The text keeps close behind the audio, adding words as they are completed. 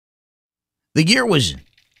The year was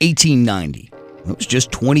 1890. It was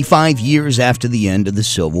just 25 years after the end of the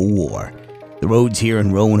Civil War. The roads here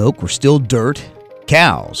in Roanoke were still dirt.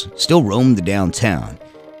 Cows still roamed the downtown.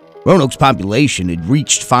 Roanoke's population had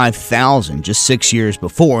reached 5,000 just 6 years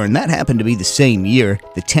before, and that happened to be the same year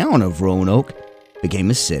the town of Roanoke became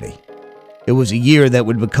a city. It was a year that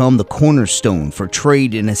would become the cornerstone for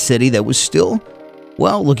trade in a city that was still,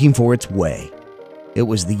 looking for its way. It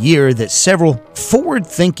was the year that several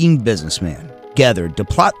forward-thinking businessmen gathered to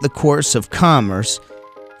plot the course of commerce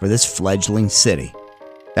for this fledgling city.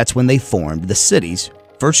 That's when they formed the city's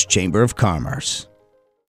first Chamber of Commerce.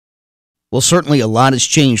 Well, certainly a lot has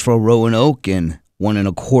changed for Roanoke in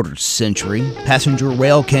 1.25 century. Passenger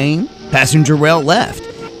rail came, passenger rail left.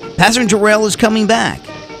 Passenger rail is coming back.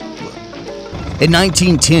 In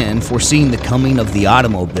 1910, foreseeing the coming of the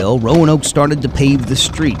automobile, Roanoke started to pave the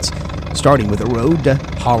streets, starting with a road to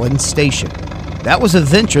Holland Station. That was a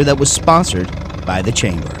venture that was sponsored by the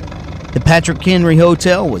Chamber. The Patrick Henry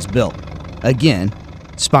Hotel was built, again,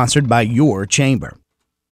 sponsored by your Chamber.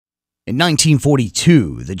 In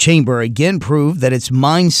 1942, the Chamber again proved that its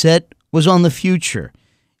mindset was on the future,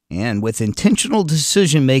 and with intentional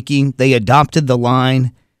decision-making, they adopted the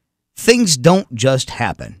line, "Things don't just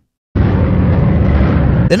happen."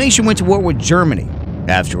 The nation went to war with Germany.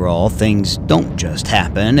 After all, things don't just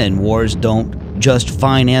happen, and wars don't just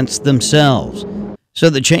finance themselves. So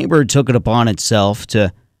the Chamber took it upon itself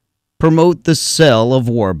to promote the sale of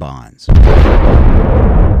war bonds.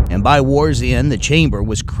 And by war's end, the Chamber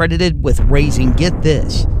was credited with raising, get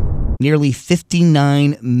this, nearly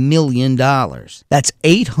 $59 million. That's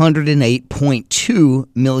 $808.2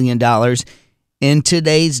 million in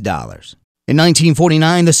today's dollars. In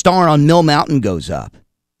 1949, the star on Mill Mountain goes up.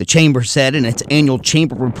 The Chamber said in its annual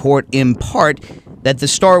Chamber report, in part, that the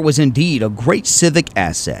star was indeed a great civic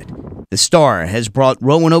asset. The star has brought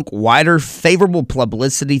Roanoke wider favorable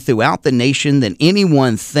publicity throughout the nation than any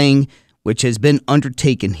one thing which has been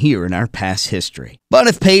undertaken here in our past history. But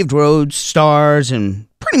if paved roads, stars, and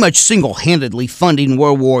pretty much single-handedly funding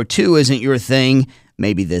World War II isn't your thing,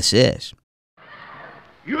 maybe this is.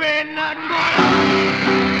 You ain't not going.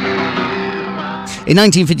 In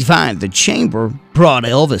 1955, the Chamber brought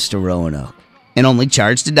Elvis to Roanoke and only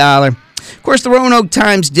charged $1. Of course, the Roanoke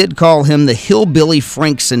Times did call him the hillbilly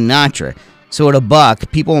Frank Sinatra, so at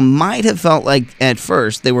 $1, people might have felt like at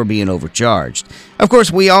first they were being overcharged. Of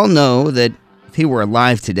course, we all know that if he were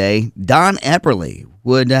alive today, Don Epperly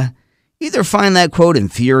would either find that quote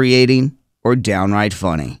infuriating or downright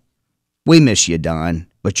funny. We miss you, Don,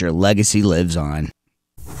 but your legacy lives on.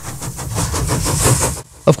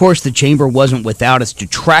 Of course, the Chamber wasn't without its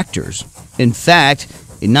detractors. In fact,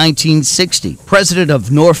 in 1960, president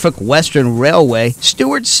of Norfolk Western Railway,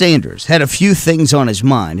 Stuart Sanders, had a few things on his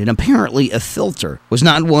mind, and apparently a filter was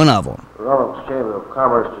not one of them. Roanoke's Chamber of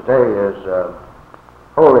Commerce today is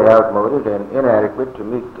wholly outmoded and inadequate to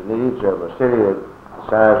meet the needs of a city of the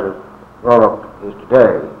size of Roanoke is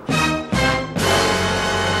today.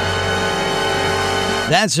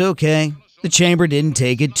 That's okay. The Chamber didn't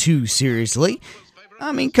take it too seriously.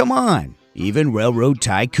 I mean, come on. Even railroad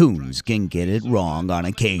tycoons can get it wrong on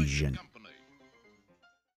occasion.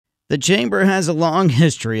 The Chamber has a long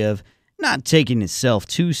history of not taking itself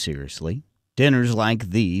too seriously. Dinners like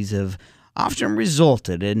these have often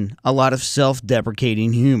resulted in a lot of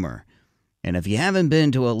self-deprecating humor. And if you haven't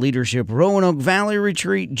been to a leadership Roanoke Valley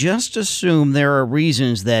retreat, just assume there are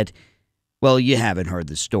reasons that, you haven't heard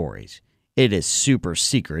the stories. It is super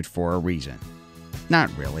secret for a reason. Not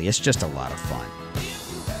really, it's just a lot of fun.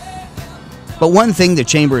 But one thing the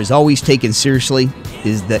Chamber has always taken seriously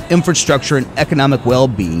is the infrastructure and economic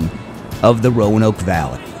well-being of the Roanoke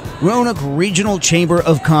Valley. Roanoke Regional Chamber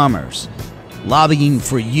of Commerce, lobbying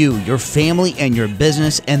for you, your family, and your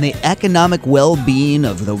business, and the economic well-being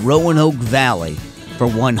of the Roanoke Valley for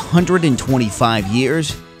 125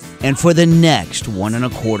 years and for the next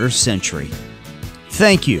 1.25 century.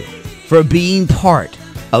 Thank you for being part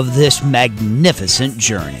of this magnificent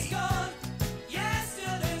journey.